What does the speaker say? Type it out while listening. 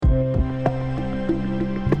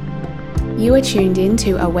You are tuned in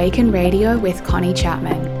to Awaken Radio with Connie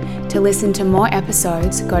Chapman. To listen to more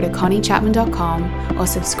episodes, go to conniechapman.com or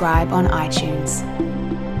subscribe on iTunes.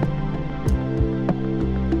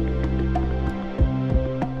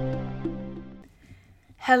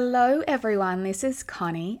 Hello everyone, this is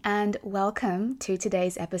Connie and welcome to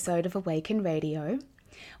today's episode of Awaken Radio.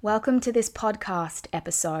 Welcome to this podcast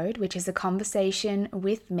episode, which is a conversation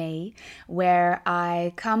with me where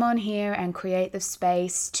I come on here and create the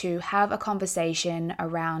space to have a conversation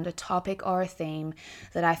around a topic or a theme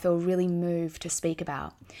that I feel really moved to speak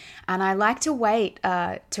about. And I like to wait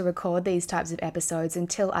to record these types of episodes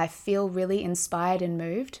until I feel really inspired and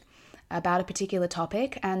moved about a particular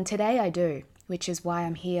topic. And today I do, which is why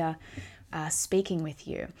I'm here speaking with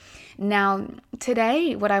you. Now,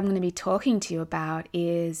 today, what I'm going to be talking to you about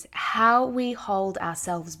is how we hold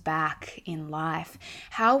ourselves back in life,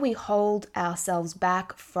 how we hold ourselves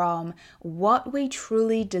back from what we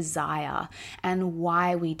truly desire and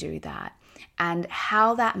why we do that, and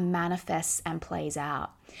how that manifests and plays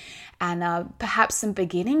out. And perhaps some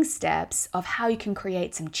beginning steps of how you can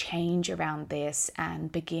create some change around this and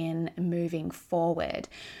begin moving forward.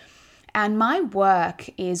 And my work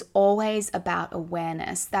is always about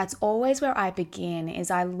awareness. That's always where I begin,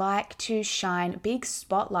 is I like to shine big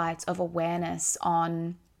spotlights of awareness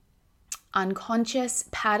on unconscious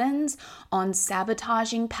patterns, on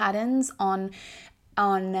sabotaging patterns, on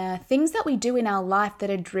things that we do in our life that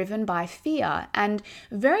are driven by fear. And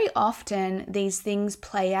very often these things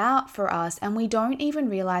play out for us and we don't even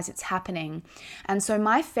realize it's happening. And so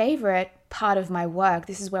my favorite part of my work,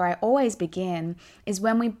 this is where I always begin, is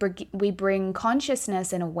when we bring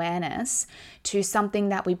consciousness and awareness to something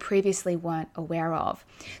that we previously weren't aware of.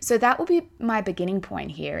 So that will be my beginning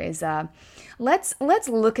point here, is let's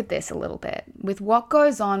look at this a little bit with what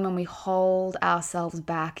goes on when we hold ourselves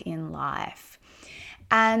back in life.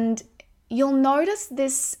 And you'll notice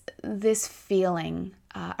this feeling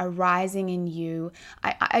arising in you.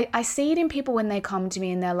 I see it in people when they come to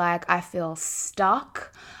me and they're like, I feel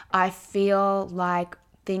stuck. I feel like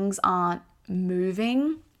things aren't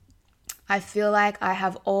moving. I feel like I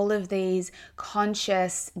have all of these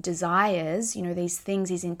conscious desires, these things,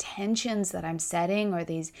 these intentions that I'm setting, or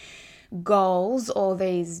these goals or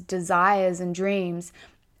these desires and dreams,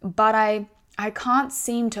 but I can't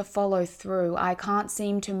seem to follow through. I can't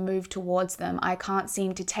seem to move towards them. I can't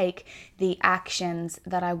seem to take the actions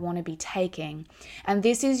that I want to be taking. And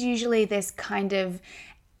this is usually this kind of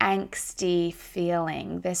angsty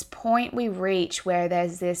feeling, this point we reach where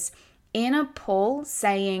there's this inner pull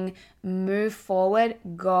saying, move forward,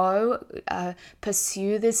 go,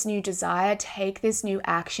 pursue this new desire, take this new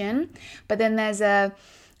action. But then there's a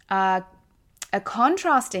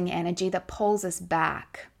contrasting energy that pulls us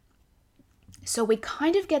back. So we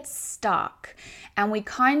kind of get stuck and we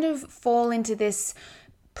kind of fall into this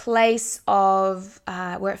place of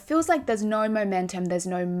where it feels like there's no momentum, there's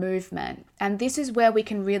no movement. And this is where we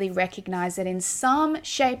can really recognize that in some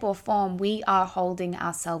shape or form, we are holding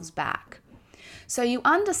ourselves back. So you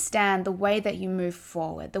understand the way that you move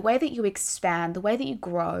forward, the way that you expand, the way that you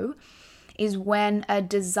grow is when a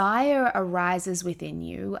desire arises within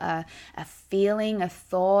you, a feeling, a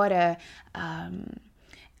thought,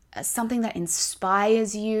 something that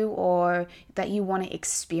inspires you or that you want to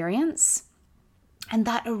experience. And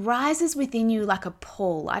that arises within you like a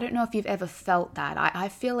pull. I don't know if you've ever felt that. I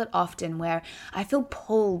feel it often, where I feel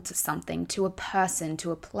pulled to something, to a person,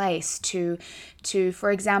 to a place, to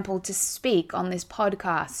for example, to speak on this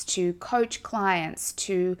podcast, to coach clients,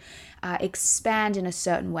 to expand in a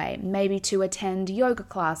certain way, maybe to attend yoga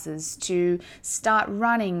classes, to start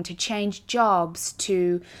running, to change jobs,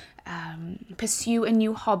 to pursue a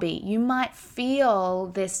new hobby. You might feel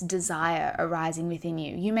this desire arising within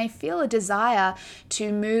you. You may feel a desire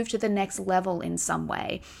to move to the next level in some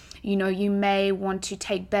way. You may want to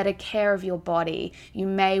take better care of your body. You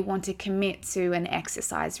may want to commit to an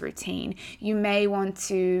exercise routine. You may want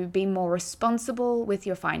to be more responsible with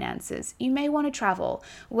your finances. You may want to travel.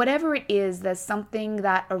 Whatever it is, there's something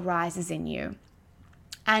that arises in you.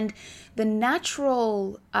 And the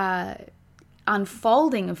natural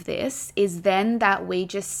unfolding of this is then that we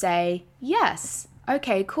just say, yes,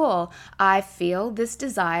 okay, cool. I feel this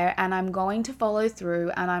desire and I'm going to follow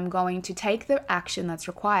through and I'm going to take the action that's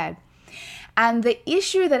required. And the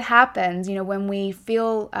issue that happens, when we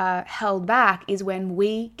feel held back is when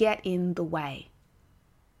we get in the way.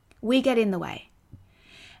 We get in the way.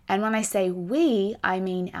 And when I say we, I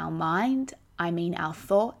mean our mind, I mean our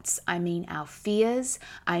thoughts, I mean our fears,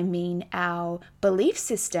 I mean our belief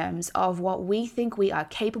systems of what we think we are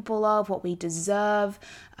capable of, what we deserve,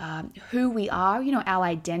 who we are, our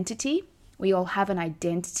identity. We all have an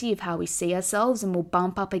identity of how we see ourselves, and we'll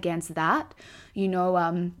bump up against that.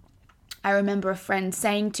 I remember a friend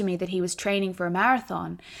saying to me that he was training for a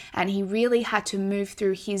marathon and he really had to move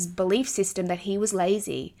through his belief system that he was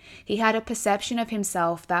lazy. He had a perception of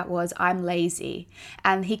himself that was, I'm lazy.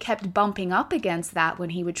 And he kept bumping up against that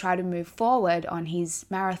when he would try to move forward on his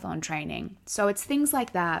marathon training. So it's things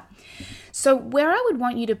like that. So where I would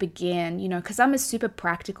want you to begin, because I'm a super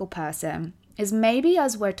practical person, is maybe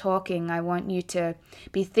as we're talking, I want you to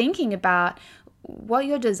be thinking about what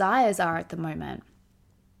your desires are at the moment.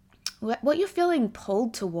 What you're feeling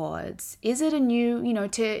pulled towards. Is it a new,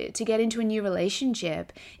 to get into a new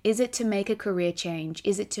relationship? Is it to make a career change?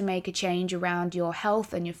 Is it to make a change around your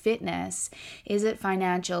health and your fitness? Is it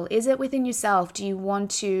financial? Is it within yourself? Do you want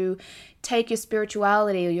to take your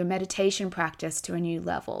spirituality or your meditation practice to a new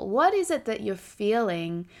level? What is it that you're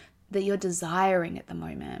feeling, that you're desiring at the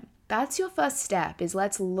moment? That's your first step, is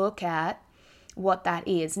let's look at what that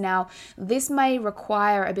is. Now, this may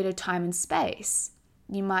require a bit of time and space.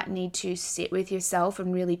 You might need to sit with yourself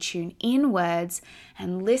and really tune inwards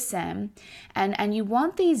and listen. And you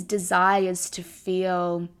want these desires to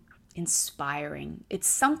feel inspiring. It's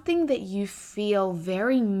something that you feel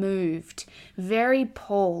very moved, very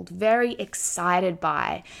pulled, very excited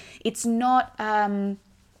by. It's not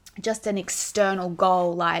just an external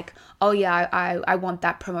goal like, oh yeah, I want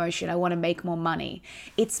that promotion. I want to make more money.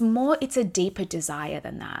 It's a deeper desire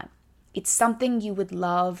than that. It's something you would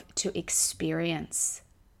love to experience.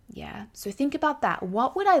 Yeah. So think about that.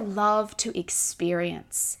 What would I love to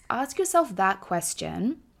experience? Ask yourself that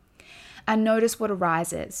question and notice what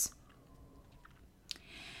arises.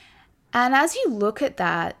 And as you look at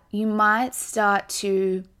that, you might start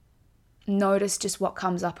to notice just what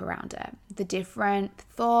comes up around it. The different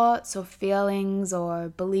thoughts or feelings or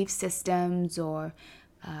belief systems or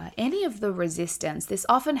any of the resistance. This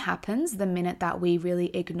often happens the minute that we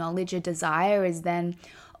really acknowledge a desire, is then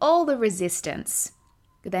all the resistance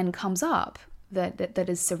then comes up that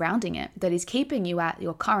is surrounding it, that is keeping you at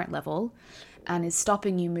your current level and is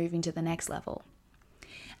stopping you moving to the next level.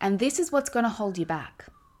 And this is what's going to hold you back.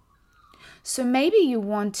 So maybe you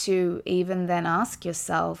want to even then ask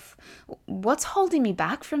yourself, what's holding me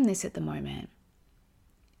back from this at the moment?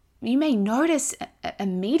 You may notice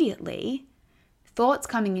immediately thoughts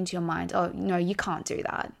coming into your mind. Oh, no, you can't do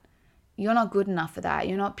that. You're not good enough for that.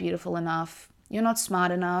 You're not beautiful enough. You're not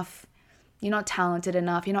smart enough. You're not talented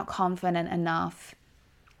enough. You're not confident enough.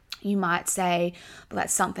 You might say, well,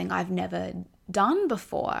 that's something I've never done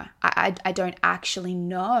before. I don't actually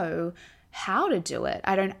know how to do it.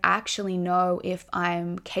 I don't actually know if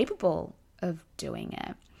I'm capable of doing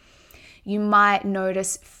it. You might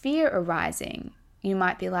notice fear arising. You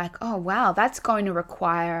might be like, oh, wow, that's going to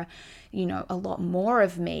require, a lot more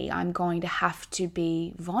of me. I'm going to have to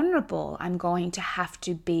be vulnerable. I'm going to have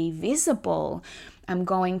to be visible. I'm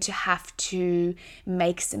going to have to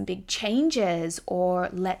make some big changes or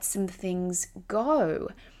let some things go.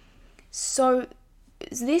 So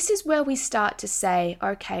this is where we start to say,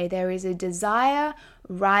 okay, there is a desire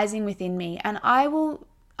rising within me. And I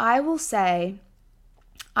will say,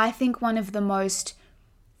 I think one of the most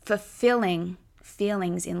fulfilling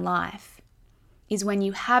feelings in life is when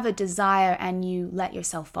you have a desire and you let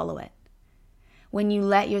yourself follow it. When you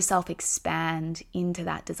let yourself expand into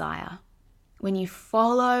that desire. When you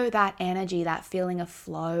follow that energy, that feeling of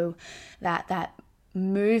flow, that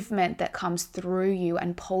movement that comes through you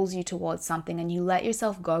and pulls you towards something, and you let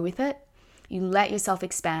yourself go with it, you let yourself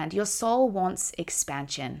expand. Your soul wants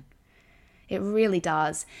expansion. It really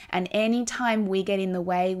does. And anytime we get in the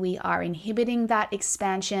way, we are inhibiting that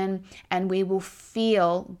expansion, and we will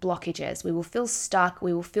feel blockages. We will feel stuck.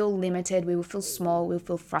 We will feel limited. We will feel small. We will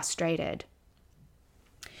feel frustrated.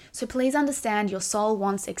 So please understand, your soul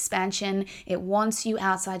wants expansion. It wants you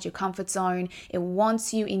outside your comfort zone. It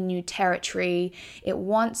wants you in new territory. It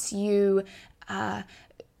wants you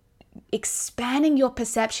expanding your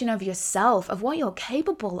perception of yourself, of what you're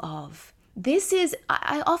capable of.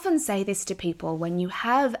 I often say this to people, when you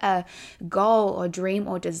have a goal or dream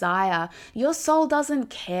or desire, your soul doesn't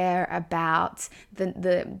care about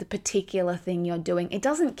the particular thing you're doing. It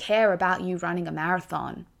doesn't care about you running a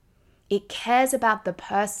marathon. It cares about the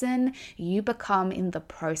person you become in the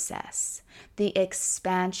process, the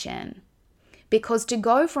expansion. Because to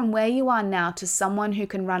go from where you are now to someone who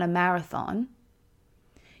can run a marathon,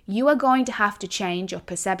 you are going to have to change your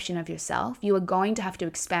perception of yourself. You are going to have to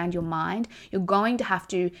expand your mind. You're going to have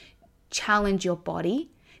to challenge your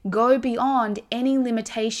body, go beyond any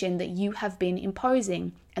limitation that you have been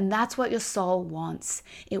imposing. And that's what your soul wants.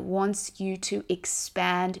 It wants you to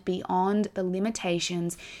expand beyond the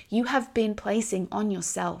limitations you have been placing on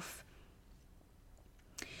yourself.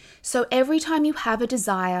 So every time you have a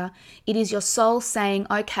desire, it is your soul saying,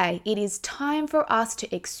 okay, it is time for us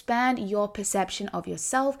to expand your perception of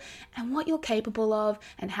yourself and what you're capable of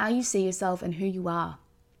and how you see yourself and who you are.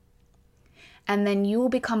 And then you will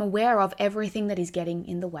become aware of everything that is getting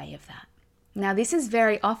in the way of that. Now, this is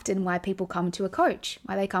very often why people come to a coach,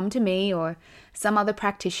 why they come to me or some other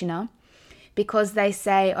practitioner, because they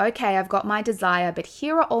say, okay, I've got my desire, but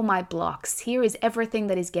here are all my blocks. Here is everything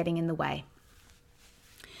that is getting in the way.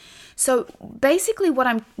 So basically what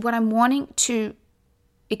I'm wanting to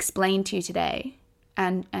explain to you today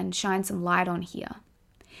and shine some light on here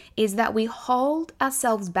is that we hold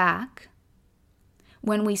ourselves back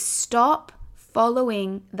when we stop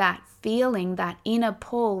following that feeling, that inner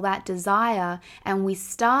pull, that desire, and we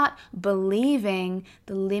start believing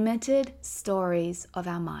the limited stories of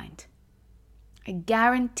our mind. I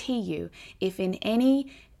guarantee you, if in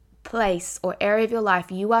any place or area of your life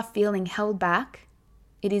you are feeling held back,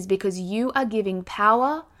 it is because you are giving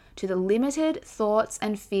power to the limited thoughts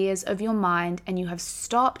and fears of your mind, and you have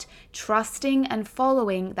stopped trusting and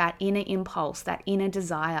following that inner impulse, that inner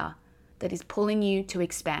desire that is pulling you to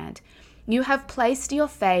expand. You have placed your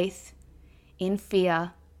faith in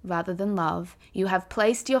fear rather than love. You have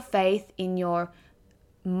placed your faith in your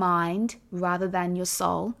mind rather than your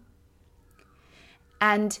soul.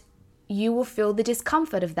 And you will feel the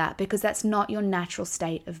discomfort of that because that's not your natural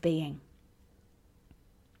state of being.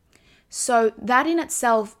 So that in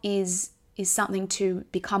itself is something to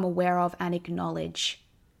become aware of and acknowledge.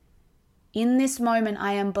 In this moment,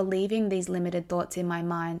 I am believing these limited thoughts in my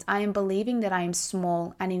mind. I am believing that I am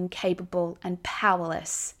small and incapable and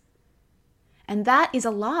powerless. And that is a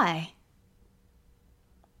lie.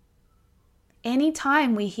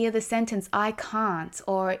 Anytime we hear the sentence, I can't,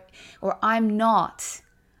 or I'm not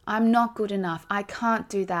good enough, I can't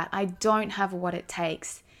do that, I don't have what it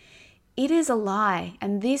takes, it is a lie.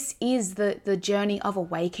 And this is the journey of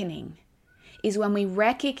awakening, is when we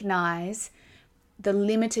recognize the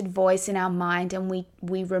limited voice in our mind and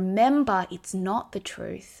we remember it's not the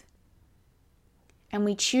truth. And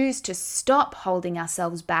we choose to stop holding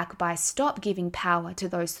ourselves back by stop giving power to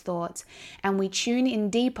those thoughts. And we tune in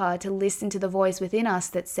deeper to listen to the voice within us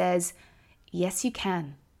that says, yes, you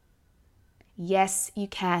can. Yes, you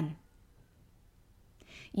can.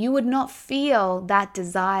 You would not feel that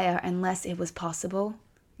desire unless it was possible.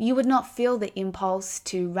 You would not feel the impulse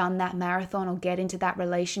to run that marathon or get into that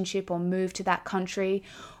relationship or move to that country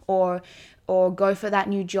or go for that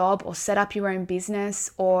new job or set up your own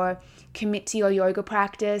business or commit to your yoga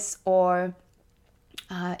practice or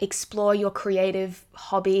explore your creative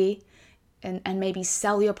hobby and maybe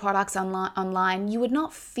sell your products online. You would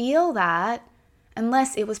not feel that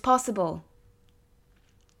unless it was possible.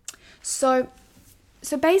 So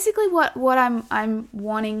basically what I'm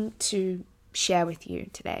wanting to share with you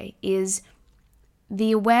today is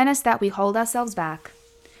the awareness that we hold ourselves back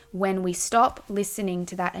when we stop listening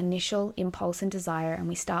to that initial impulse and desire and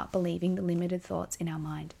we start believing the limited thoughts in our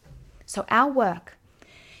mind. So our work,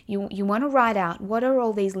 you want to write out, what are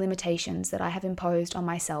all these limitations that I have imposed on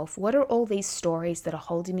myself? What are all these stories that are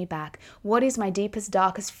holding me back? What is my deepest,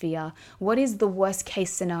 darkest fear? What is the worst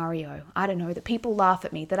case scenario? I don't know, that people laugh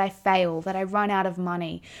at me, that I fail, that I run out of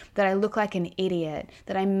money, that I look like an idiot,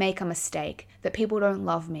 that I make a mistake, that people don't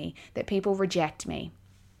love me, that people reject me.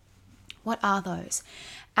 What are those?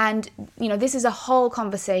 And, this is a whole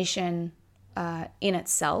conversation in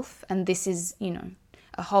itself. And this is,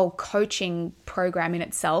 a whole coaching program in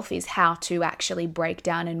itself, is how to actually break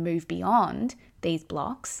down and move beyond these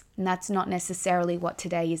blocks. And that's not necessarily what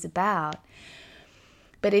today is about.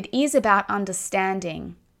 But it is about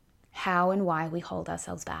understanding how and why we hold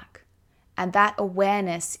ourselves back. And that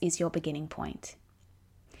awareness is your beginning point.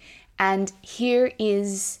 And here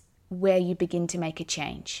is where you begin to make a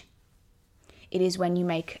change. It is when you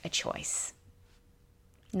make a choice.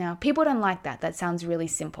 Now, people don't like that. That sounds really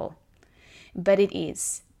simple. But it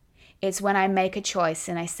is. It's when I make a choice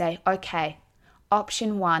and I say, okay,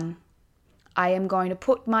 option 1, I am going to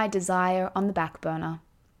put my desire on the back burner.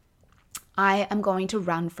 I am going to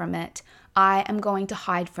run from it. I am going to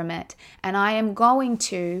hide from it. And I am going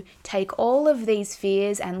to take all of these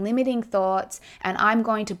fears and limiting thoughts and I'm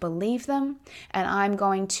going to believe them and I'm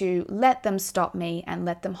going to let them stop me and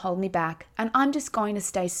let them hold me back. And I'm just going to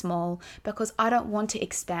stay small because I don't want to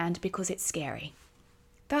expand because it's scary.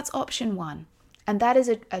 That's option 1. And that is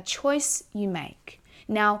a choice you make.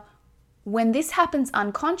 Now, when this happens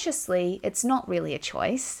unconsciously, it's not really a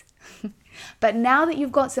choice. But now that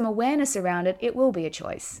you've got some awareness around it, it will be a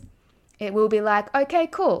choice. It will be like, okay,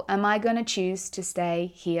 cool. Am I going to choose to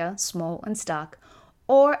stay here, small and stuck?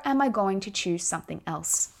 Or am I going to choose something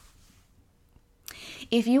else?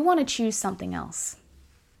 If you want to choose something else,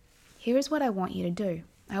 here is what I want you to do.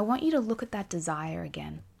 I want you to look at that desire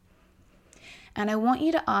again. And I want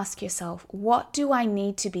you to ask yourself, what do I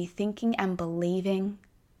need to be thinking and believing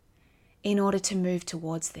in order to move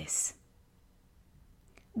towards this?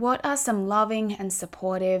 What are some loving and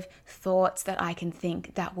supportive thoughts that I can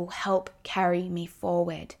think that will help carry me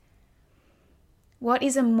forward? What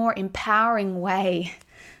is a more empowering way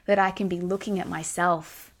that I can be looking at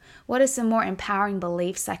myself? What are some more empowering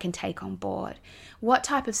beliefs I can take on board? What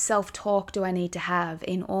type of self-talk do I need to have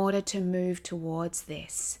in order to move towards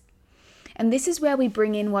this? And this is where we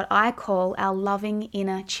bring in what I call our loving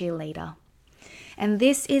inner cheerleader. And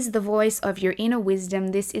this is the voice of your inner wisdom.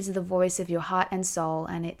 This is the voice of your heart and soul.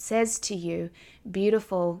 And it says to you,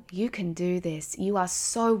 beautiful, you can do this. You are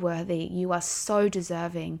so worthy. You are so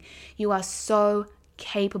deserving. You are so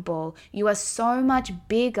capable. You are so much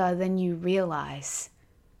bigger than you realize.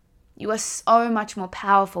 You are so much more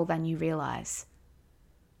powerful than you realize.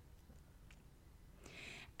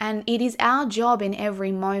 And it is our job in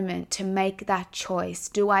every moment to make that choice.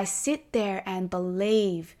 Do I sit there and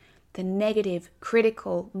believe the negative,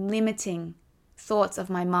 critical, limiting thoughts of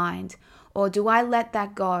my mind? Or do I let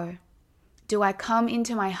that go? Do I come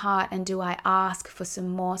into my heart and do I ask for some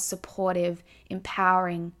more supportive,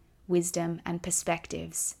 empowering wisdom and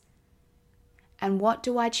perspectives? And what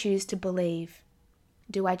do I choose to believe?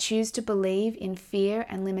 Do I choose to believe in fear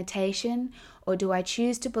and limitation, or do I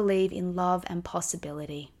choose to believe in love and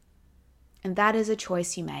possibility? And that is a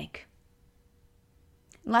choice you make.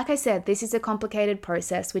 Like I said, this is a complicated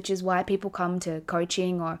process, which is why people come to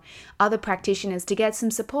coaching or other practitioners to get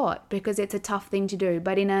some support, because it's a tough thing to do.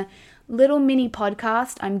 But in a little mini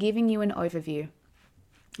podcast, I'm giving you an overview.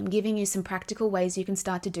 I'm giving you some practical ways you can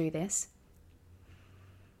start to do this.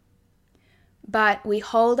 But we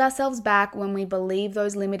hold ourselves back when we believe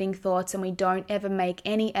those limiting thoughts and we don't ever make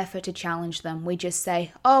any effort to challenge them. We just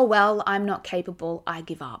say, oh, well, I'm not capable, I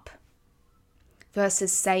give up.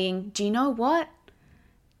 Versus saying, do you know what?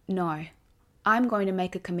 No, I'm going to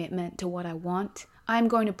make a commitment to what I want. I'm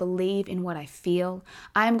going to believe in what I feel.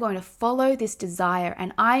 I am going to follow this desire,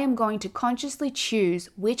 and I am going to consciously choose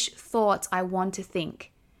which thoughts I want to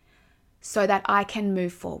think so that I can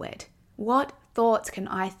move forward. What thoughts can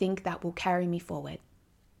I think that will carry me forward?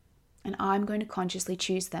 And I'm going to consciously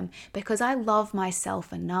choose them because I love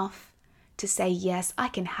myself enough to say, yes, I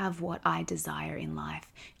can have what I desire in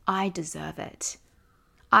life. I deserve it.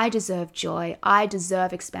 I deserve joy. I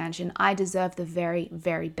deserve expansion. I deserve the very,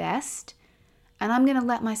 very best. And I'm going to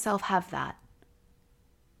let myself have that.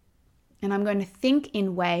 And I'm going to think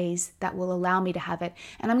in ways that will allow me to have it.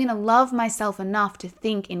 And I'm going to love myself enough to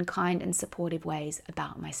think in kind and supportive ways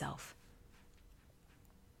about myself.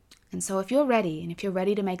 And so if you're ready, and if you're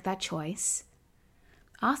ready to make that choice,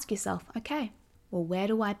 ask yourself, okay, well, where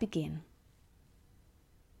do I begin?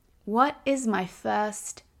 What is my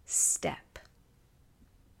first step?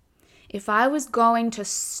 If I was going to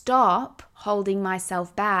stop holding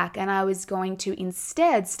myself back and I was going to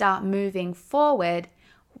instead start moving forward,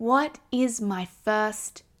 what is my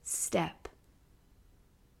first step?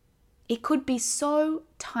 It could be so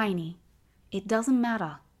tiny. It doesn't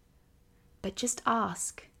matter. But just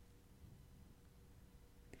ask.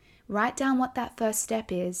 Write down what that first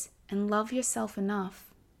step is and love yourself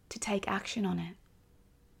enough to take action on it.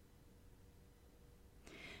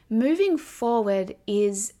 Moving forward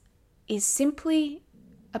is simply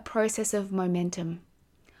a process of momentum,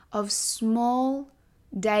 of small,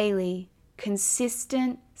 daily,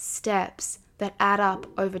 consistent steps that add up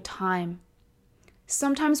over time.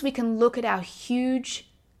 Sometimes we can look at our huge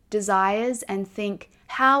desires and think,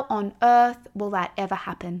 how on earth will that ever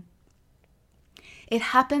happen? It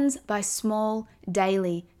happens by small,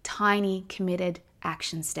 daily, tiny, committed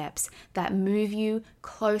action steps that move you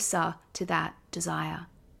closer to that desire.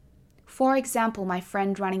 For example, my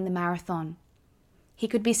friend running the marathon. He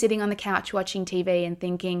could be sitting on the couch watching TV and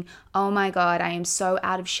thinking, oh my God, I am so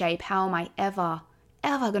out of shape. How am I ever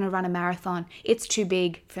going to run a marathon? It's too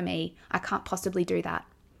big for me. I can't possibly do that.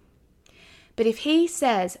 But if he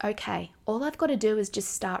says, okay, all I've got to do is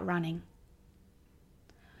just start running.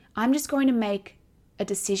 I'm just going to make a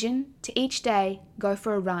decision to each day go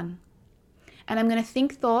for a run. And I'm going to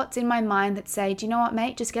think thoughts in my mind that say, do you know what,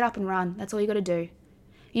 mate? Just get up and run. That's all you got to do.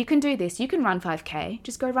 You can do this. You can run 5K.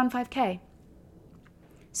 Just go run 5K.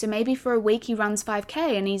 So maybe for a week he runs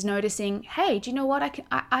 5K and he's noticing, hey, do you know what?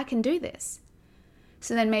 I can do this.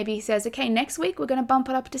 So then maybe he says, okay, next week we're going to bump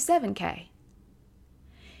it up to 7K.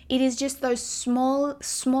 It is just those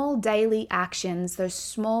small daily actions, those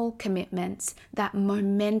small commitments, that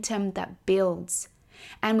momentum that builds.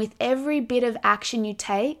 And with every bit of action you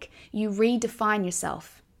take, you redefine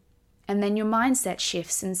yourself. And then your mindset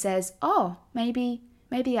shifts and says, oh, maybe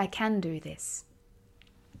I can do this.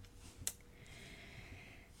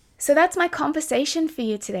 So that's my conversation for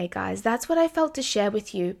you today, guys. That's what I felt to share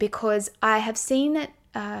with you, because I have seen it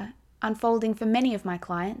unfolding for many of my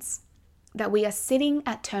clients, that we are sitting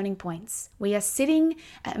at turning points. We are sitting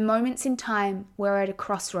at moments in time where we're at a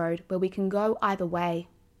crossroad where we can go either way.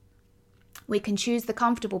 We can choose the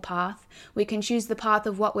comfortable path. We can choose the path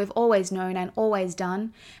of what we've always known and always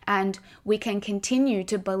done. And we can continue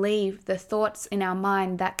to believe the thoughts in our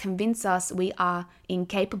mind that convince us we are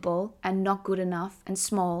incapable and not good enough and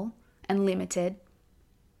small and limited.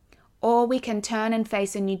 Or we can turn and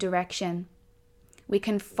face a new direction. We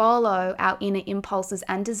can follow our inner impulses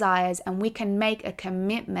and desires, and we can make a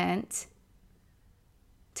commitment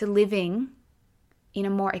to living in a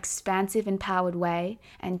more expansive, empowered way,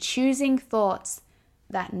 and choosing thoughts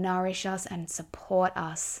that nourish us and support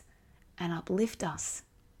us and uplift us.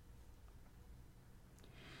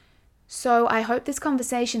 So I hope this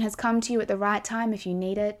conversation has come to you at the right time if you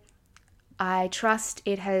need it. I trust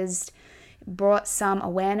it has brought some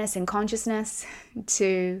awareness and consciousness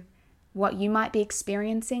to what you might be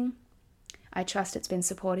experiencing. I trust it's been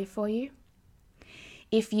supportive for you.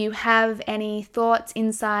 If you have any thoughts,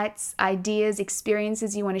 insights, ideas,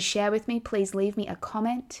 experiences you want to share with me, please leave me a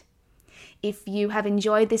comment. If you have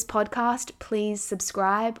enjoyed this podcast, please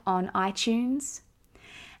subscribe on iTunes.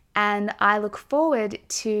 And I look forward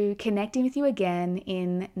to connecting with you again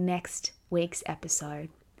in next week's episode.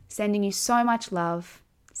 Sending you so much love.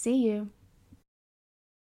 See you.